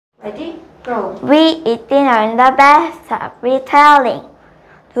Ready? Go. We eat dinner in the bathtub. Retelling.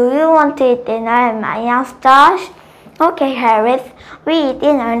 Do you want to eat dinner in my house, Josh? Okay, Harris. We eat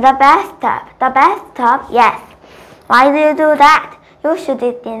dinner in the bathtub. The bathtub? Yes. Why do you do that? You should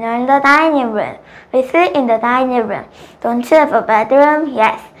eat dinner in the dining room. We sleep in the dining room. Don't you have a bedroom?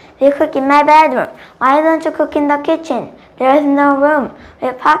 Yes. We cook in my bedroom. Why don't you cook in the kitchen? There is no room.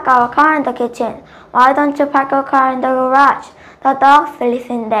 We park our car in the kitchen. Why don't you park your car in the garage? The dog sleeps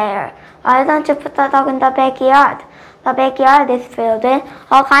in there. Why don't you put the dog in the backyard? The backyard is filled with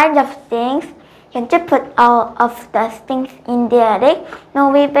all kinds of things. Can't you put all of the things in the attic? No,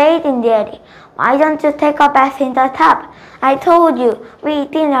 we bathe in the attic. Why don't you take a bath in the tub? I told you, we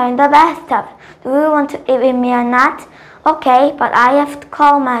eat dinner in the bathtub. Do you want to eat with me or not? Okay, but I have to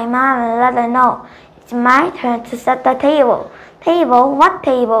call my mom and let her know. It's my turn to set the table. Table? What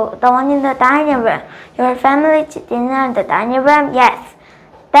table? The one in the dining room. Your family eats dinner in the dining room? Yes.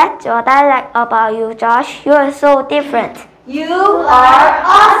 That's what I like about you, Josh. You are so different. You are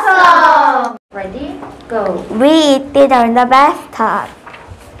awesome! Ready? Go. We eat dinner in the bathtub.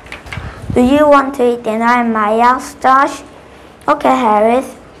 Do you want to eat dinner in my house, Josh? Okay,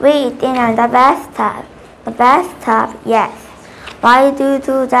 Harris. We eat dinner in the bathtub. The bathtub? Yes. Why do you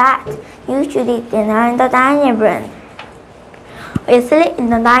do that? You should eat dinner in the dining room. We sleep in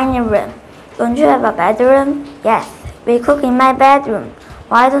the dining room. Don't you have a bedroom? Yes. We cook in my bedroom.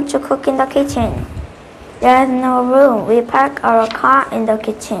 Why don't you cook in the kitchen? There is no room. We park our car in the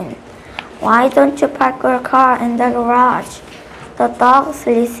kitchen. Why don't you park your car in the garage? The dog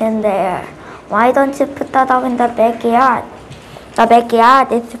sleeps in there. Why don't you put the dog in the backyard? The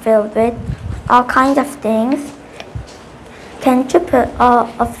backyard is filled with all kinds of things. Can't you put all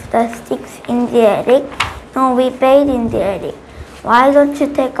of the sticks in the attic? No, we bathe in the attic. Why don't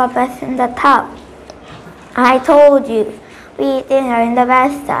you take a bath in the tub? I told you, we eat dinner in the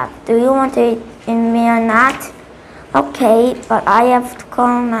bathtub. Do you want to eat with me or not? Okay, but I have to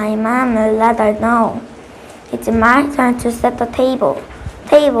call my mom and let her know. It's my turn to set the table.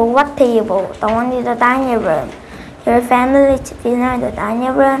 Table? What table? The one in the dining room. Your family eats dinner in the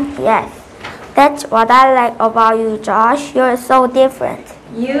dining room? Yes. That's what I like about you, Josh. You're so different.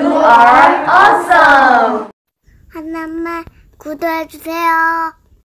 You are awesome! 하나만 구독해주세요.